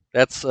go.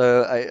 That's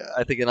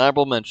I think an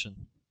honorable mention.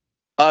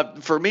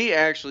 For me,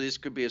 actually, this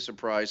could be a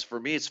surprise. For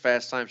me, it's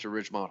Fast Times at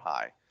Ridgemont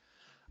High.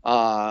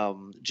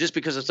 Just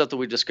because of stuff that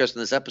we discussed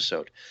in this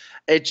episode.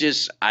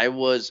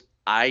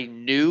 I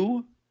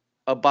knew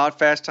about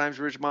Fast Times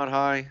at Ridgemont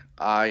High.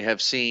 I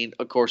have seen,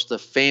 of course, the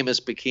famous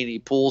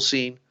bikini pool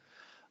scene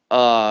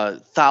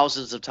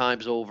thousands of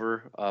times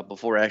over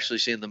before actually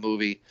seeing the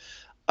movie.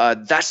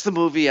 That's the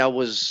movie I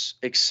was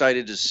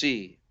excited to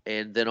see,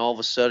 and then all of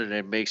a sudden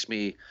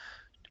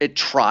it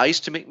tries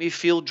to make me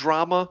feel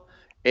drama,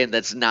 and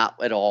that's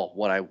not at all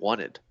what I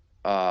wanted.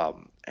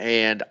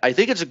 And I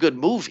think it's a good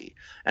movie,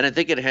 and I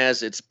think it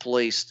has its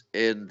place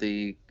in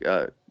the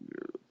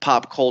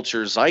pop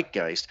culture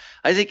zeitgeist.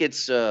 I think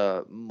it's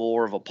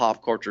more of a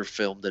pop culture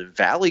film than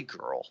Valley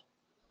Girl,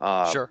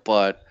 Sure.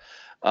 but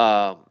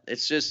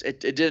it's just it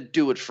didn't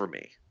do it for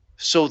me.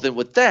 So then,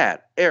 with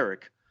that,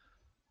 Eric,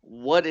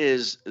 what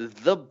is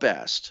the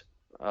best,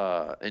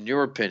 in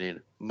your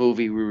opinion,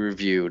 movie we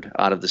reviewed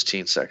out of this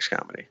teen sex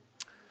comedy?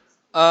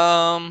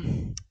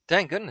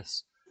 Thank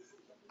goodness.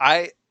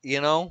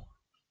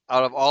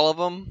 Out of all of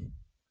them,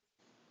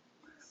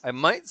 I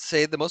might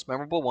say the most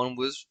memorable one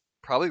was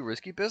probably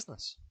Risky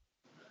Business.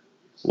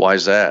 Why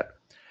is that?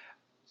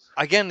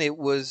 Again, it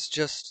was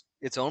just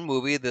its own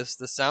movie. The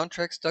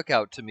soundtrack stuck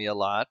out to me a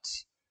lot.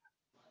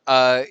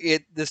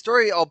 The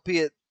story,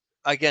 albeit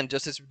again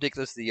just as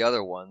ridiculous as the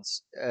other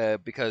ones,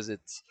 because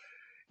it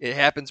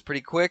happens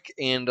pretty quick,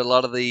 and a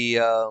lot of the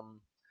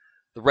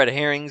red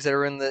herrings that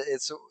are in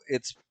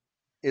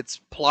its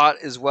plot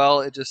as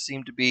well. It just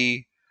seemed to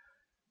be,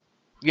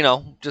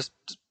 just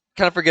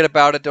kind of forget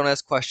about it. Don't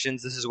ask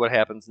questions. This is what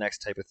happens next,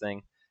 type of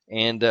thing.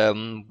 And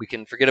we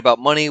can forget about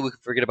money. We can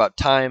forget about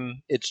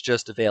time. It's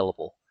just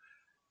available.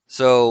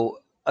 So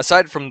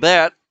aside from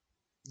that,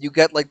 you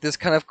get like this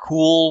kind of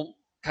cool,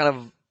 kind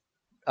of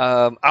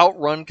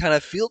outrun kind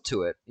of feel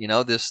to it.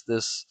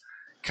 This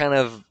kind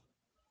of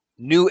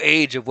new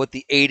age of what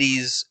the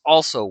 '80s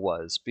also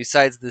was.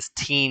 Besides this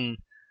teen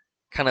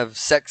kind of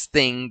sex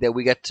thing that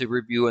we got to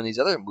review in these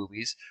other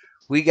movies,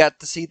 we got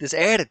to see this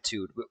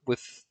attitude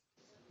with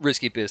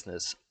Risky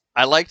Business.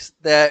 I liked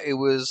that it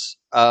was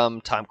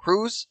Tom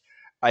Cruise.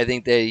 I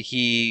think that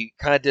he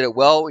kind of did it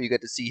well. You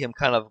got to see him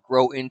kind of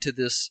grow into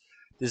this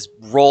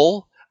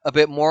role a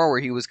bit more,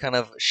 where he was kind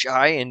of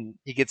shy, and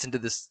he gets into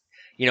this,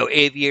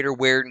 aviator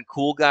wearing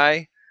cool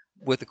guy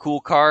with a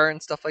cool car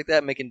and stuff like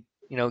that, making,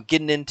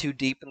 getting in too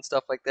deep and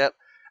stuff like that.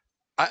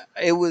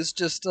 It was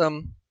just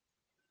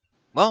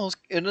well, it was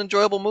an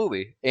enjoyable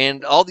movie,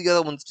 and all the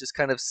other ones just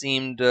kind of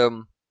seemed I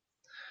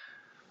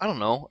don't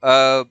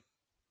know,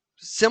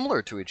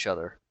 similar to each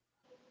other.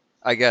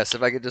 I guess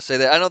if I could just say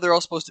that. I know they're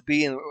all supposed to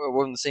be in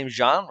the same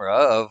genre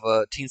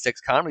of teen sex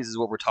comedies, is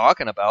what we're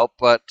talking about,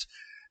 but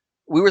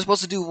we were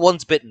supposed to do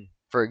Once Bitten,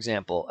 for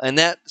example, and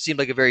that seemed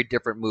like a very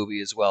different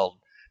movie as well,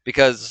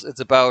 because it's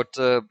about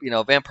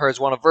vampires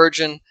want a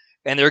virgin,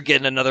 and they're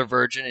getting another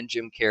virgin in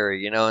Jim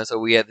Carrey, and so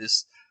we had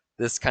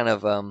this kind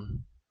of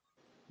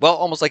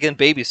almost like in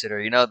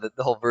Babysitter,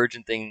 the whole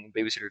virgin thing in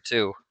Babysitter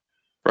 2.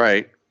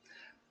 Right.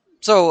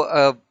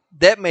 So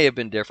that may have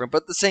been different,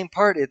 but the same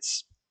part,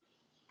 it's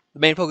the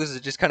main focus is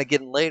just kind of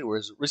getting laid,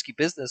 whereas Risky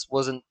Business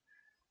wasn't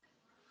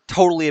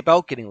totally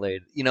about getting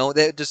laid.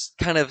 That just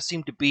kind of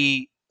seemed to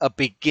be a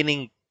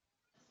beginning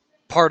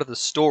part of the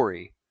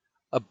story,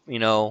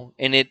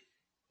 and it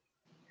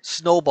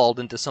snowballed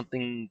into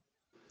something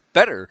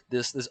better.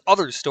 This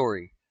other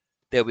story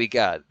that we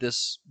got,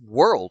 this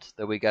world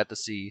that we got to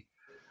see,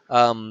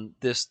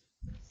 this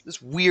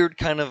weird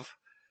kind of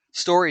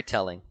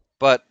storytelling.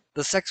 But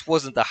the sex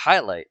wasn't the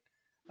highlight,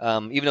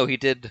 even though he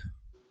did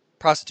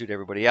prostitute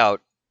everybody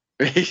out.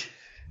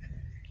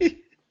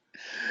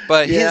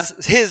 But Yeah.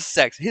 his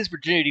sex, his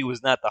virginity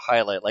was not the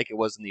highlight like it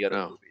was in the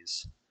other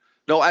movies.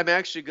 No, I'm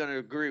actually going to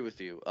agree with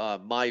you.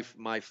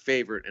 My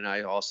favorite, and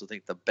I also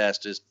think the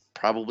best, is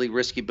probably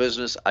Risky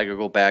Business. I could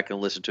go back and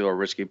listen to our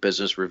Risky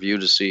Business review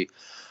to see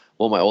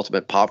what my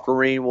ultimate popcorn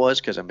rating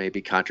was, because I may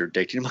be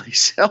contradicting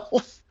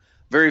myself.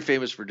 Very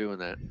famous for doing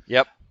that.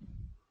 Yep.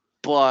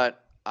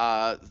 But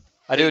I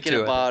do thinking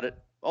too. about it,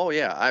 oh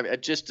yeah, I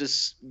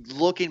just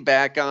looking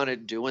back on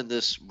it, doing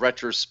this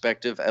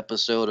retrospective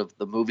episode of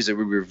the movies that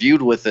we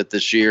reviewed with it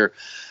this year.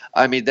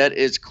 I mean, that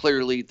is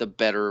clearly the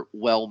better,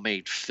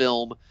 well-made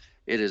film.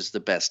 It is the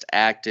best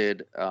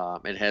acted.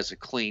 It has a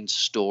clean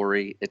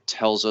story. It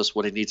tells us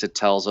what it needs to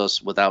tell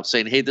us without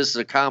saying, hey, this is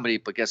a comedy,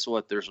 but guess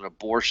what? There's an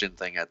abortion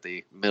thing at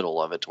the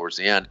middle of it towards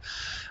the end.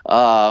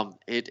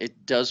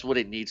 It does what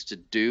it needs to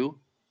do.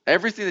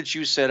 Everything that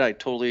you said, I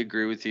totally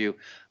agree with you.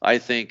 I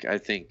think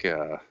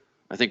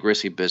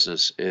Risky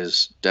Business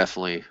is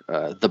definitely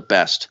the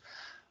best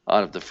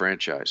out of the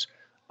franchise.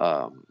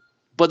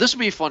 But this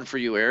will be fun for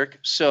you, Eric.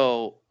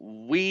 So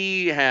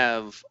we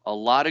have a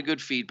lot of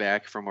good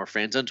feedback from our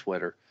fans on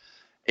Twitter,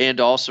 and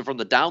also from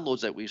the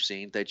downloads that we've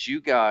seen, that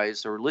you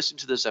guys are listening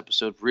to this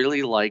episode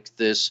really liked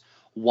this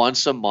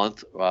once a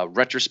month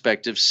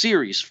retrospective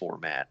series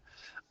format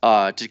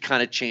to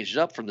kind of change it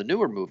up from the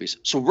newer movies.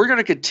 So we're going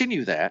to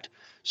continue that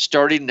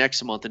starting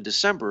next month in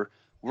December.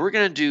 We're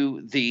going to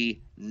do the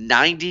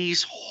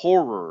 90s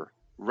horror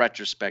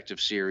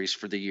retrospective series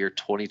for the year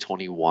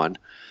 2021.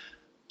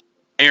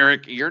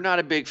 Eric, you're not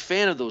a big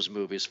fan of those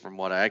movies from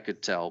what I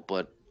could tell,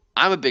 but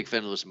I'm a big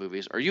fan of those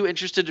movies. Are you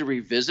interested to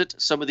revisit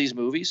some of these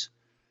movies?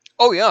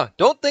 Oh yeah,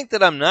 don't think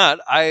that I'm not.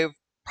 I've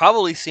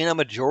probably seen a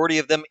majority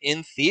of them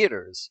in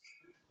theaters.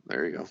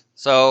 There you go.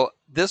 So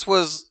this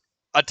was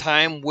a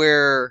time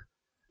where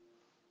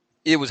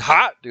it was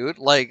hot, dude.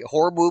 Like,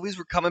 horror movies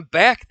were coming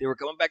back. They were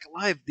coming back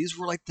alive. These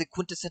were like the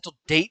quintessential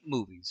date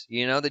movies,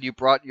 that you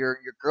brought your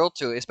girl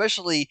to,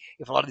 especially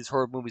if a lot of these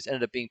horror movies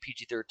ended up being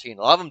PG-13.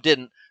 A lot of them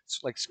didn't,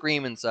 like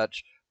Scream and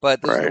such.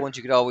 But those are the ones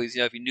you could always,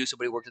 if you knew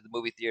somebody worked at the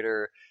movie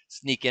theater,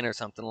 sneak in or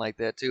something like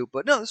that too.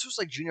 But no, this was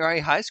like junior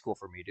high school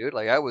for me, dude.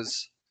 Like, I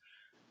was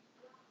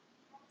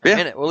in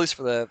it. Well, at least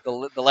for the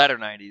latter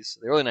 90s.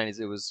 The early 90s,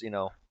 it was,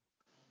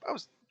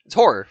 it's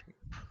horror.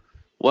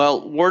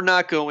 Well, we're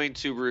not going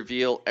to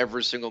reveal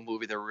every single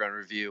movie that we're going to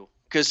review,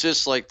 because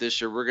just like this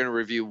year, we're going to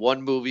review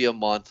one movie a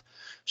month.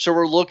 So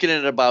we're looking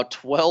at about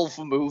 12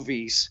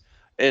 movies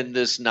in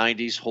this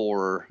 90s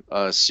horror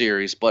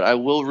series. But I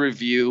will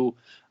reveal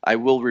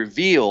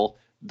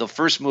the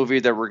first movie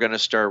that we're going to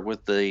start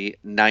with, the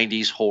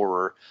 90s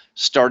horror,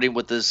 starting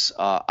with this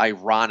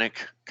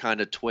ironic kind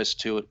of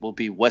twist to it, will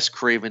be Wes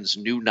Craven's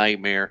New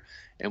Nightmare,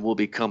 and we'll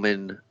be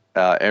coming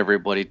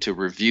everybody to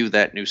review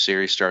that new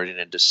series starting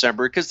in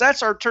December, because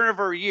that's our turn of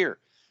our year.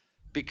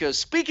 Because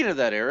speaking of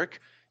that, Eric,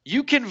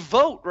 you can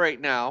vote right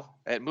now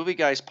at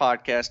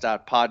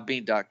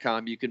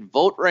movieguyspodcast.podbean.com. You can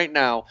vote right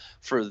now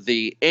for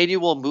the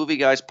annual Movie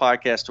Guys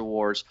Podcast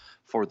Awards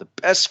for the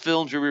best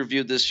films we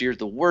reviewed this year,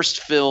 the worst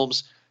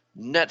films,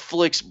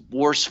 Netflix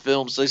worst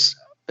films. It's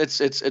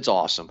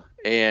awesome.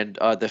 And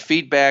the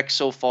feedback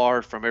so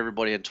far from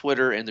everybody on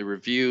Twitter and the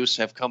reviews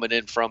have coming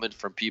in from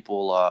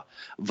people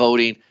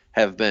voting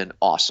have been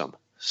awesome.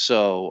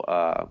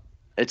 So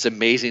it's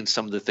amazing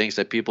some of the things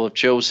that people have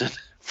chosen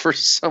for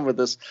some of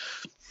this.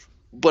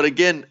 But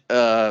again,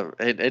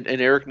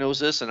 and Eric knows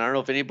this, and I don't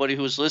know if anybody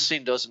who's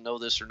listening doesn't know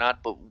this or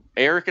not, but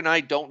Eric and I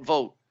don't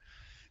vote.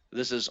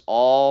 This is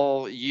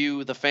all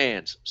you, the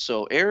fans.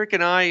 So Eric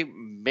and I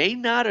may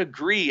not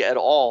agree at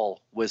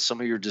all with some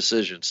of your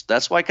decisions.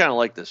 That's why I kind of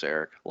like this,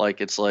 Eric.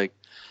 It's like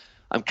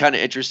I'm kind of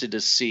interested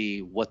to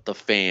see what the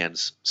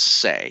fans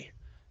say,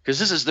 because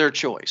this is their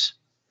choice.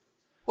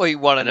 Well, you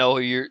want to know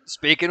who you're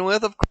speaking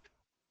with, of course.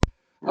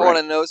 Right. I want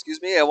to know,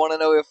 I want to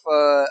know if,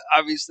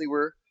 obviously,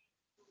 we're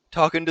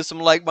talking to some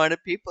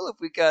like-minded people, if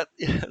we got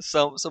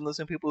some of the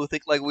same people who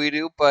think like we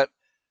do. But,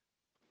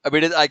 I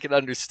mean, I can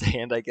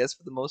understand, I guess,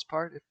 for the most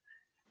part.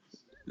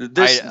 I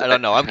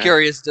don't know. I'm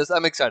curious.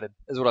 I'm excited,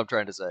 is what I'm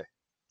trying to say.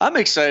 I'm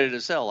excited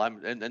as hell.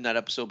 And that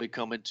episode will be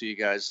coming to you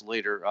guys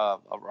later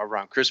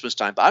around Christmas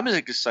time. But I'm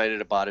excited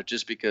about it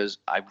just because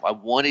I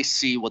want to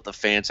see what the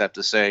fans have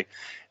to say.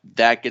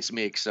 That gets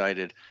me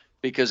excited,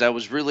 because I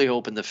was really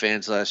hoping the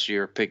fans last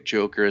year picked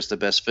Joker as the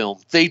best film.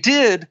 They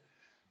did.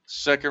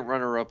 Second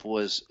runner-up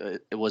was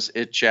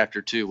It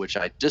Chapter 2, which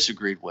I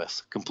disagreed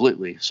with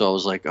completely. So I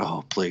was like,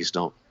 oh, please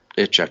don't.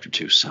 It Chapter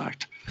 2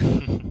 sucked.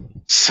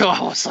 So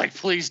I was like,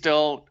 please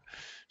don't.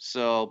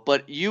 So,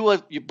 but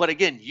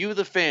again, you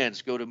the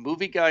fans, go to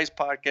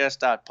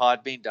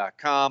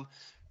movieguyspodcast.podbean.com,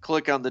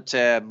 click on the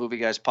tab Movie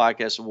Guys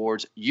Podcast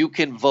Awards. You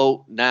can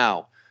vote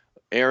now.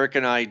 Eric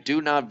and I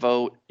do not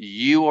vote.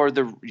 You are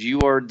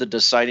the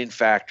deciding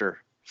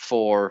factor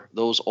for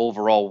those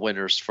overall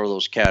winners for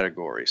those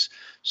categories.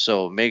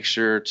 So make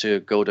sure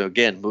to go to,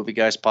 again,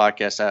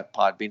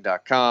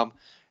 movieguyspodcast.podbean.com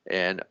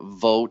and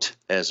vote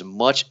as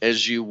much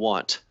as you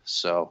want.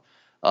 So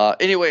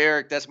anyway,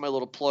 Eric, that's my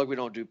little plug. We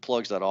don't do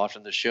plugs that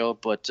often in the show,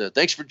 but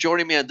thanks for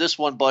joining me on this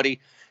one,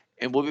 buddy.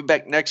 And we'll be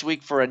back next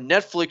week for a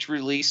Netflix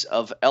release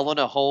of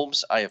Elena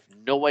Holmes. I have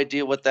no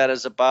idea what that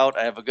is about.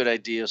 I have a good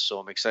idea, so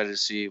I'm excited to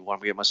see what I'm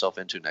going to get myself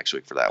into next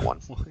week for that one.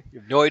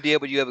 You have no idea,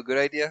 but you have a good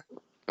idea?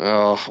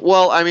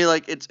 Well, I mean,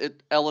 like, it's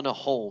Elena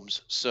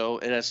Holmes, so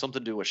it has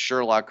something to do with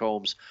Sherlock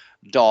Holmes'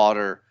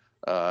 daughter,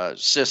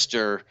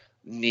 sister,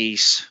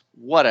 niece,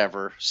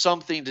 whatever.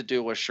 Something to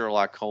do with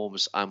Sherlock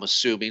Holmes, I'm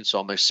assuming.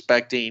 So I'm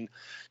expecting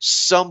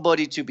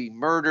somebody to be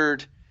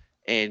murdered,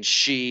 and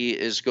she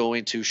is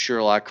going to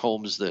Sherlock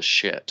Holmes this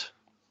shit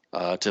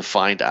to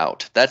find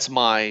out. That's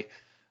my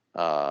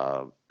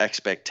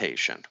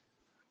expectation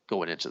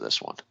going into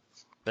this one.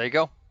 There you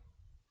go.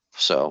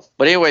 So,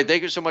 but anyway,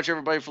 thank you so much,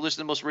 everybody, for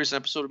listening to the most recent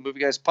episode of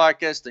Movie Guys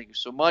Podcast. Thank you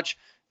so much.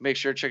 Make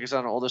sure to check us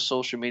out on all the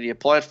social media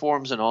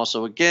platforms. And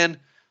also, again,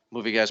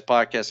 Movie Guys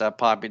Podcast at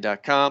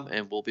podbean.com.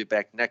 And we'll be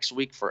back next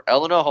week for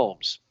Elena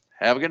Holmes.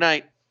 Have a good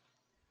night.